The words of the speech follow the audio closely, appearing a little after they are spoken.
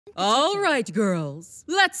All right, girls.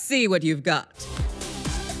 Let's see what you've got.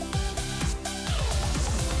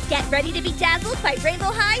 Get ready to be dazzled by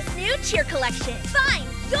Rainbow High's new cheer collection. Find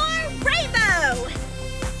your rainbow!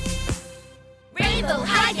 Rainbow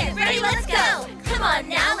High, get ready, let's go! Come on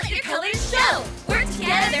now, let your colors show! Work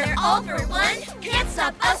together, all for one. Can't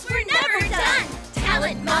stop us, we're never done!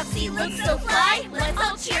 Talent Moxie looks so fly. Let's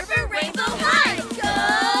all cheer for Rainbow High!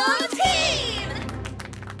 Go team!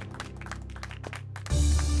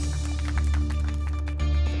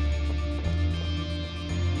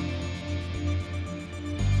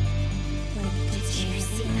 Did you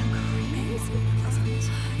see the crazy?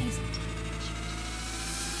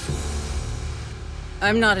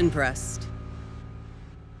 I'm not impressed.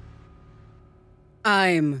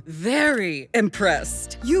 I'm very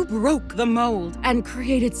impressed. You broke the mold and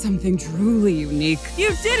created something truly unique.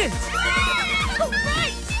 You did it!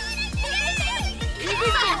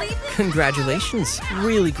 Congratulations.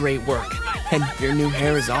 Really great work. And your new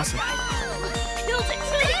hair is awesome. Killed it!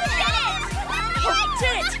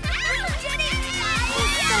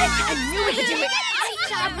 I knew we could do it! Great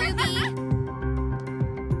job, Ruby!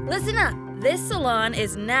 Listen up. This salon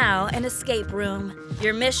is now an escape room.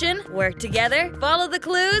 Your mission, work together, follow the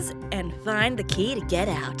clues, and find the key to get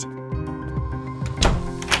out.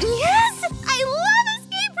 Yes! I love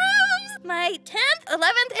escape rooms! My 10th,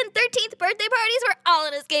 11th, and 13th birthday parties were all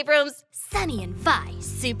in escape rooms. Sunny and Vi,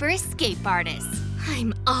 super escape artists.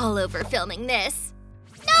 I'm all over filming this.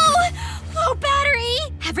 No! Low battery!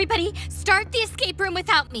 Everybody, start the escape room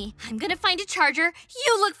without me. I'm gonna find a charger.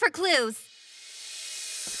 You look for clues.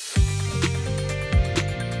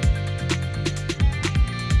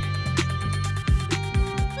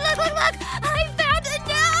 Look! I found a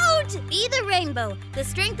note! Be the rainbow. The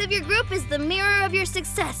strength of your group is the mirror of your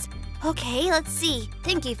success. Okay, let's see.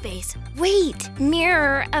 Thank you, face. Wait,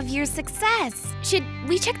 mirror of your success. Should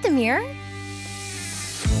we check the mirror?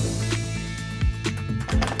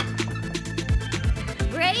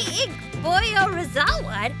 Brayig Boyo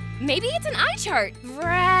Rizalwad? Maybe it's an eye chart.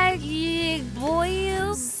 Brayig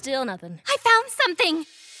Boyo? Still nothing. I found something!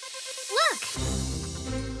 Look!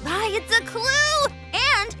 Right, it's a clue!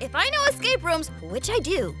 And if I know escape rooms, which I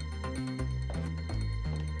do.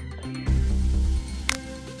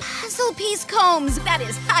 Puzzle piece combs! That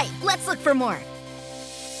is hype! Let's look for more.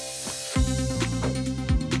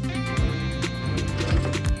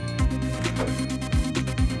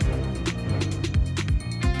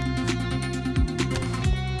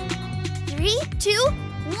 Three, two,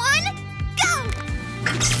 one, go!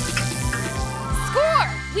 Score!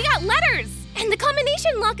 We got letters! And the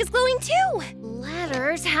combination lock is glowing too!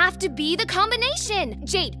 Letters have to be the combination.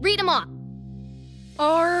 Jade, read them off.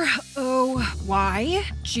 R-O-Y-G-B-I-V.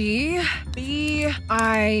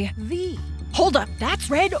 Hold up, that's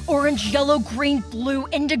red, orange, yellow, green, blue,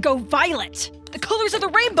 indigo, violet. The colors of the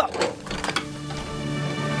rainbow.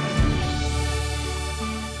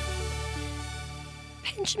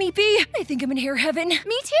 Pinch me, Bee. I think I'm in hair heaven.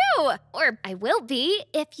 Me too! Or I will be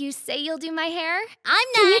if you say you'll do my hair. I'm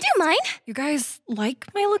next. Can you do mine? You guys like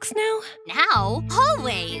my looks now? Now,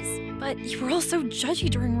 always. But you were all so judgy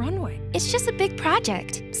during runway. It's just a big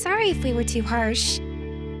project. Sorry if we were too harsh.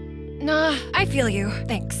 Nah, I feel you.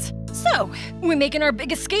 Thanks. So, we making our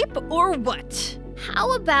big escape or what?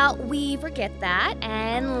 How about we forget that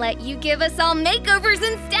and let you give us all makeovers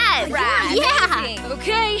instead? Right. Yeah.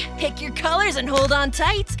 Okay, pick your colors and hold on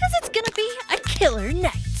tight, because it's gonna be a killer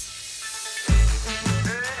night.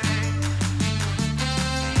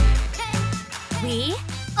 We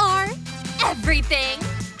are everything.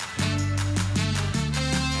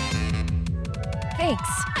 Thanks,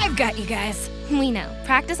 I've got you guys. We know.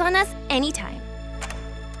 Practice on us anytime.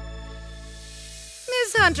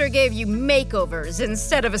 Miss Hunter gave you makeovers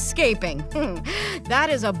instead of escaping. That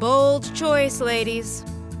is a bold choice, ladies.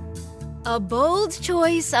 A bold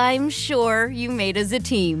choice I'm sure you made as a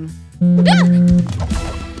team. I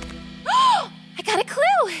got a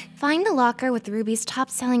clue! Find the locker with Ruby's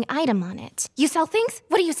top-selling item on it. You sell things?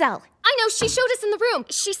 What do you sell? I know, she showed us in the room.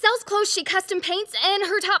 She sells clothes she custom paints, and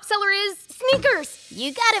her top seller is sneakers.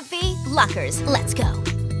 You got it, V. Lockers, let's go.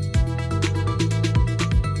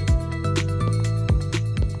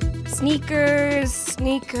 Sneakers.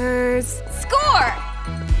 Score!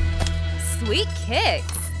 Sweet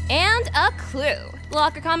kicks. And a clue.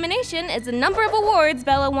 Locker combination is the number of awards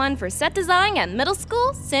Bella won for set design at middle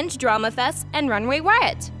school, Cinch Drama Fest, and Runway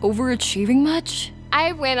Riot. Overachieving much?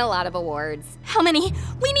 I win a lot of awards. How many?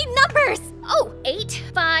 We need numbers! Oh, 8,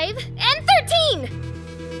 5, and 13!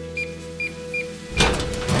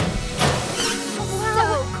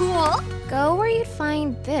 So cool. Go where you'd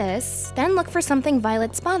find this, then look for something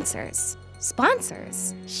Violet sponsors.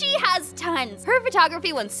 Sponsors? She has tons. Her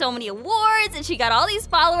photography won so many awards, and she got all these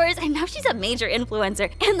followers, and now she's a major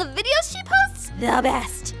influencer. And the videos she posts, the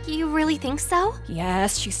best. You really think so?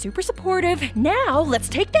 Yes, she's super supportive. Now, let's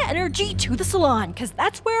take that energy to the salon, because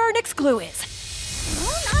that's where our next clue is.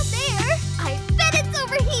 Oh, not there. I bet it's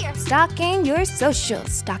over here. Stalking your social.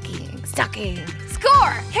 Stalking. Score!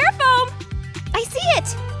 Hair foam! I see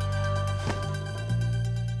it!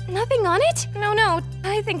 Nothing on it? No,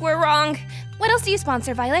 I think we're wrong. What else do you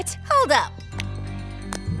sponsor, Violet? Hold up.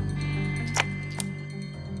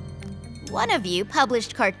 One of you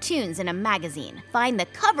published cartoons in a magazine. Find the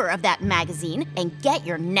cover of that magazine and get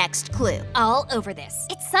your next clue. All over this.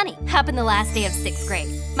 It's Sunny. Happened the last day of 6th grade.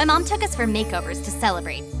 My mom took us for makeovers to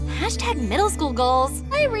celebrate. Hashtag middle school goals.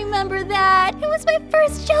 I remember that. It was my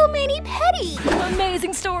first show mani-pedi.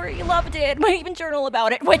 Amazing story, loved it. Might even journal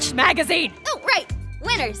about it. Which magazine? Oh, right.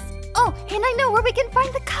 Winners. Oh, and I know where we can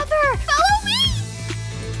find the cover. Follow me!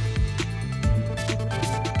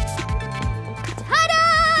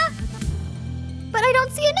 Ta-da! But I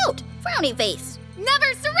don't see a note. Frowny face.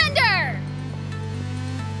 Never surrender!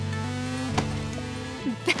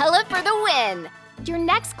 Bella for the win! Your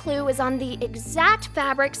next clue is on the exact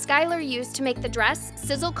fabric Skylar used to make the dress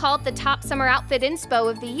Sizzle called the top summer outfit inspo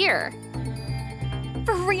of the year.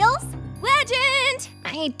 For reals? Legend!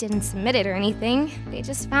 I didn't submit it or anything. They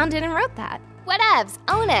just found it and wrote that. Whatevs,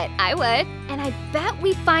 own it. I would. And I bet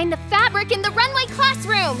we find the fabric in the runway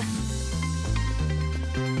classroom.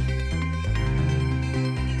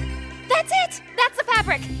 That's it! That's the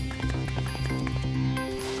fabric!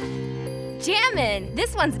 Jammin'!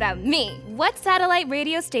 This one's about me. What satellite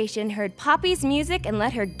radio station heard Poppy's music and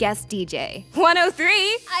let her guest DJ? 103!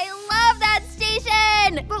 I love that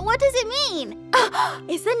station! But what does it mean?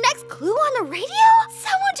 Is the next clue on the radio?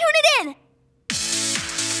 Someone tune it in!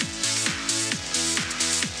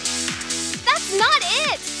 That's not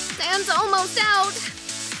it! Sam's almost out.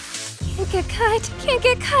 Can't get cut, can't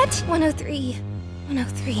get cut. 103,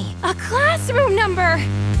 103. A classroom number!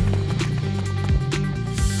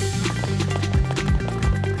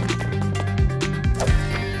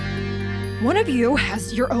 One of you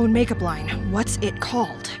has your own makeup line. What's it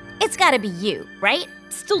called? It's gotta be you, right?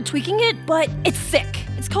 Still tweaking it, but it's sick.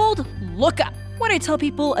 It's called Look Up. What I tell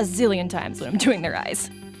people a zillion times when I'm doing their eyes.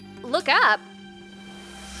 Look up.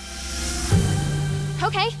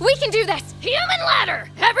 Okay, we can do this. Human ladder!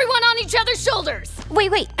 Everyone on each other's shoulders.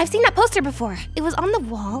 Wait, I've seen that poster before. It was on the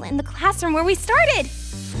wall in the classroom where we started.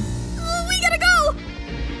 Oh, we gotta go!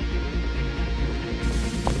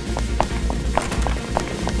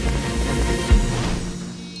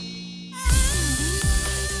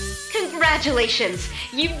 Congratulations!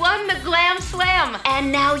 You won the Glam Slam!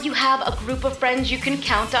 And now you have a group of friends you can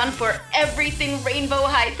count on for everything Rainbow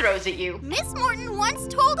High throws at you. Miss Morton once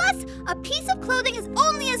told us a piece of clothing is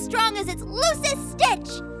only as strong as its loosest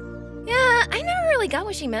stitch. Yeah, I never really got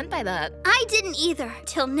what she meant by that. I didn't either,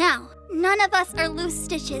 till now. None of us are loose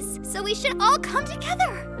stitches, so we should all come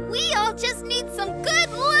together. We all just need some good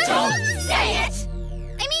loose... Don't say it!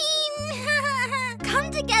 I mean,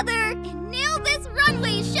 come together and nail this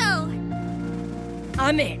runway show.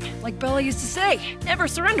 I'm in. Like Bella used to say, never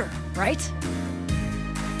surrender, right?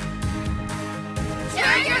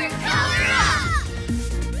 Turn your color up!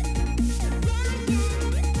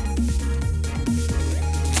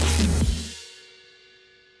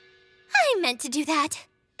 I meant to do that.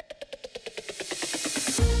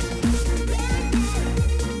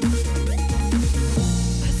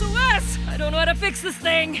 SOS! I don't know how to fix this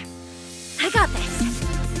thing. I got this.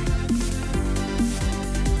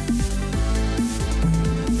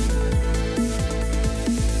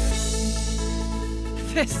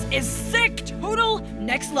 This is sick! Total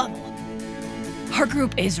next level. Our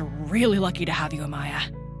group is really lucky to have you,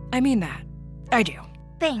 Amaya. I mean that. I do.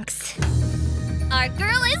 Thanks. Our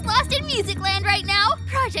girl is lost in music land right now.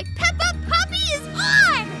 Project Peppa Poppy is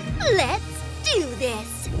on! Let's do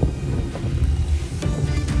this.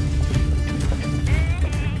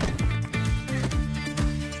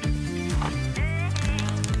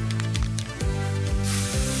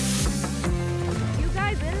 You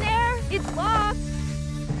guys in there? It's locked.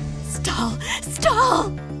 Stall!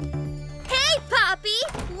 Hey, Poppy!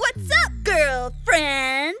 What's up,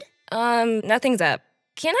 girlfriend? Nothing's up.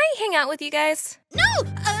 Can I hang out with you guys? No!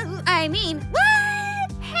 I mean,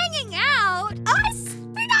 what? Hanging out? Us?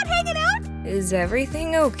 We're not hanging out? Is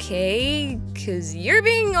everything okay? 'Cause you're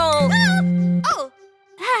being all... Oh!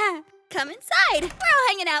 Come inside. We're all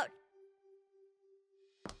hanging out.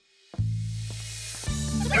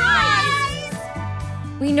 Surprise!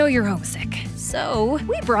 We know you're homesick, so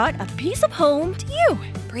we brought a piece of home to you.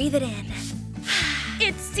 Breathe it in.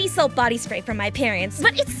 It's sea salt body spray from my parents,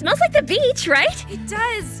 but it smells like the beach, right? It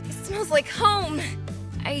does. It smells like home.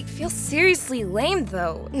 I feel seriously lame,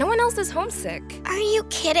 though. No one else is homesick. Are you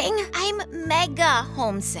kidding? I'm mega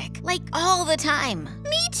homesick. Like, all the time.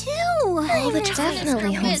 Me too. All the time.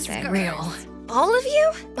 Definitely homesick. Real. All of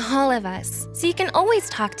you? All of us. So you can always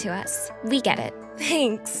talk to us. We get it.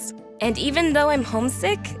 Thanks. And even though I'm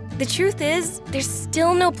homesick, the truth is, there's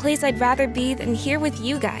still no place I'd rather be than here with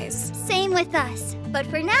you guys. Same with us. But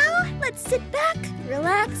for now, let's sit back,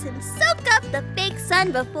 relax, and soak up the fake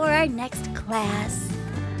sun before our next class.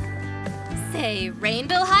 Say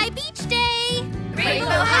Rainbow High Beach Day! Rainbow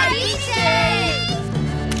High Beach Day!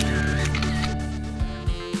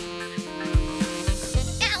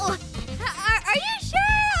 Ow! Are you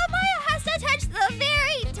sure Amaya has to touch the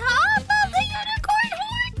very top of the unicorn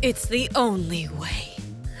horn? It's the only way.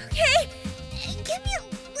 Okay, get me a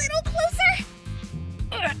little closer.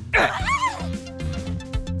 I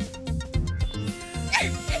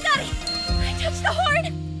got it! I touched the horn!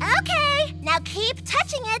 Okay, now keep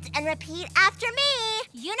touching it and repeat after me.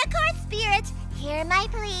 Unicorn spirit, hear my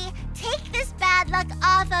plea. Take this bad luck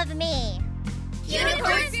off of me.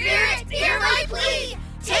 Unicorn spirit, hear my plea.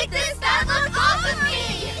 Take this bad luck off of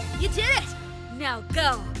me. You did it! Now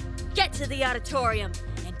go. Get to the auditorium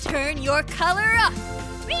and turn your color up.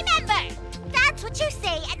 Remember, that's what you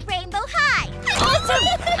say at Rainbow High. Awesome!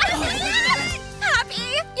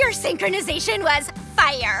 Happy? Your synchronization was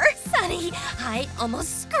fire! Sunny, I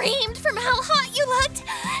almost screamed from how hot you looked,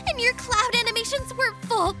 and your cloud animations were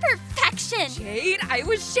full perfection! Jade, I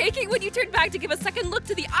was shaking when you turned back to give a second look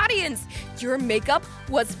to the audience. Your makeup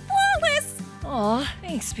was flawless! Aw,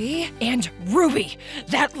 thanks, B. And Ruby,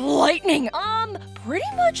 that lightning, pretty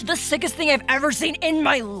much the sickest thing I've ever seen in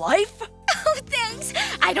my life. Oh, thanks!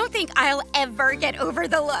 I don't think I'll ever get over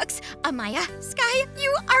the looks. Amaya, Sky,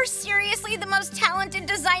 you are seriously the most talented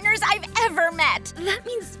designers I've ever met. That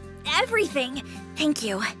means everything. Thank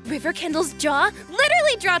you. River Kendall's jaw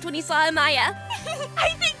literally dropped when he saw Amaya.